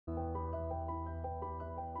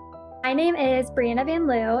My name is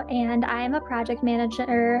Breanna and I am a project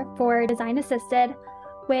manager for Design Assisted,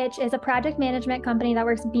 which is a project management company that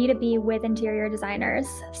works B2B with interior designers.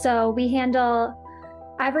 So we handle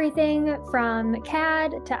everything from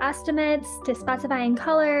CAD to estimates to specifying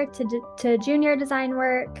color to junior design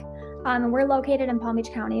work. And we're located in Palm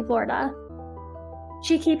Beach County, Florida.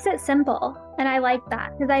 She keeps it simple, and I like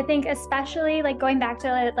that because I think especially like going back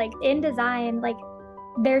to like in design, like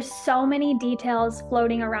there's so many details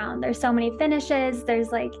floating around. There's so many finishes. There's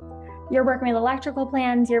like, you're working with electrical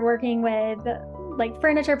plans, you're working with like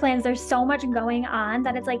furniture plans. There's so much going on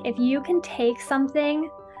that it's like, if you can take something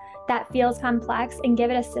that feels complex and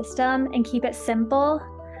give it a system and keep it simple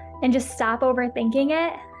and just stop overthinking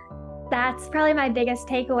it, that's probably my biggest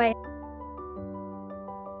takeaway.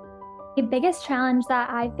 The biggest challenge that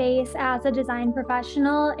I face as a design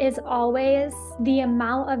professional is always the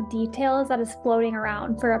amount of details that is floating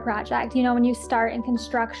around for a project. You know, when you start in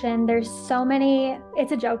construction, there's so many,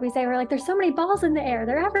 it's a joke we say, we're like, there's so many balls in the air,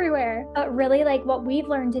 they're everywhere. But really like what we've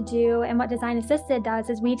learned to do and what Design Assisted does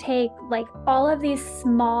is we take like all of these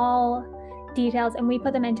small details and we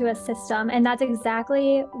put them into a system. And that's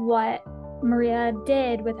exactly what Maria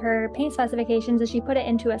did with her paint specifications, is she put it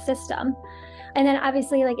into a system. And then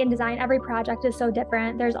obviously like in design, every project is so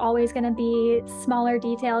different. There's always going to be smaller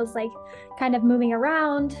details like kind of moving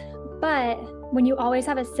around. But when you always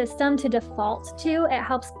have a system to default to, it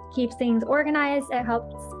helps keep things organized. It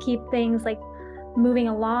helps keep things like moving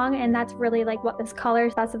along. And that's really like what this color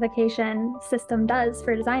specification system does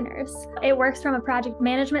for designers. It works from a project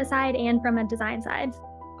management side and from a design side.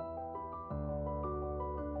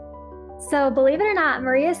 So believe it or not,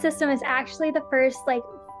 Maria's system is actually the first like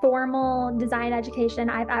formal design education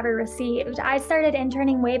I've ever received. I started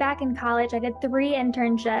interning way back in college. I did 3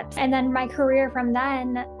 internships, and then my career from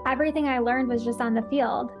then, everything I learned was just on the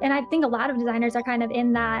field. And I think a lot of designers are kind of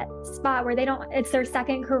in that spot where it's their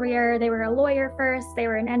second career. They were a lawyer first, they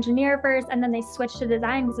were an engineer first, and then they switched to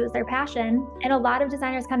design because it was their passion. And a lot of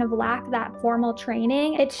designers kind of lack that formal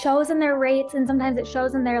training. It shows in their rates, and sometimes it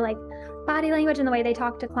shows in their like body language and the way they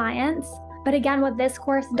talk to clients. But again, what this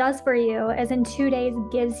course does for you is in 2 days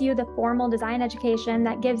gives you the formal design education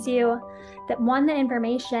that gives you that, 1, the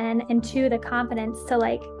information, and 2, the confidence to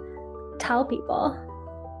like tell people.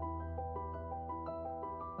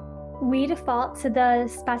 We default to the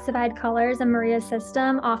specified colors in Maria's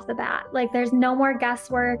system off the bat. Like there's no more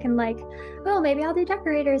guesswork and like, oh, maybe I'll do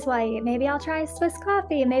decorator's white. Maybe I'll try Swiss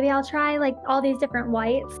coffee. Maybe I'll try like all these different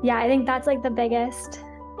whites. Yeah, I think that's like the biggest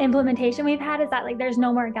implementation we've had, is that like there's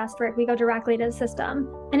no more guesswork. We go directly to the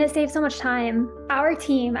system and it saves so much time. Our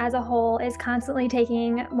team as a whole is constantly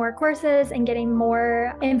taking more courses and getting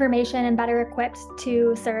more information and better equipped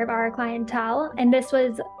to serve our clientele. And this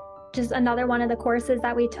was just another one of the courses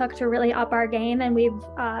that we took to really up our game, and we've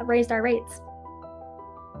raised our rates.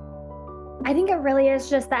 I think it really is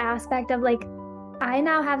just the aspect of like, I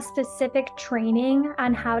now have specific training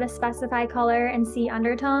on how to specify color and see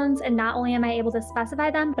undertones. And not only am I able to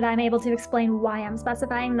specify them, but I'm able to explain why I'm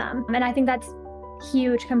specifying them. And I think that's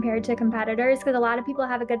huge compared to competitors, because a lot of people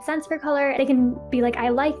have a good sense for color. They can be like, I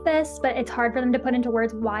like this, but it's hard for them to put into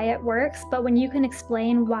words why it works. But when you can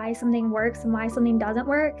explain why something works and why something doesn't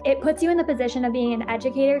work, it puts you in the position of being an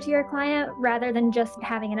educator to your client rather than just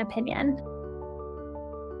having an opinion.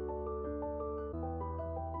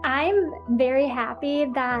 I'm very happy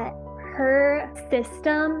that her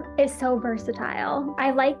system is so versatile. I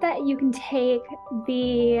like that you can take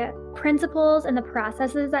the principles and the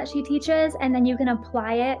processes that she teaches, and then you can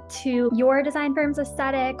apply it to your design firm's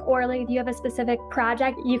aesthetic, or like if you have a specific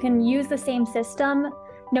project, you can use the same system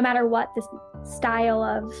no matter what the style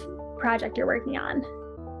of project you're working on.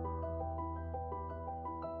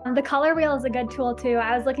 The color wheel is a good tool too.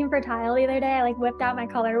 I was looking for tile the other day. I like whipped out my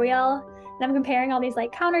color wheel, and I'm comparing all these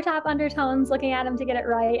like countertop undertones, looking at them to get it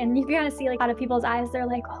right. And you can kind of see like a lot of people's eyes, they're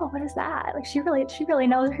like, oh, what is that? Like she really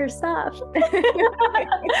knows her stuff.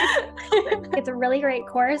 It's a really great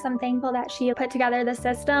course. I'm thankful that she put together the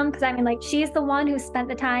system, because I mean like she's the one who spent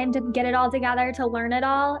the time to get it all together, to learn it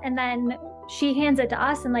all. And then she hands it to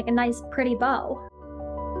us in like a nice pretty bow.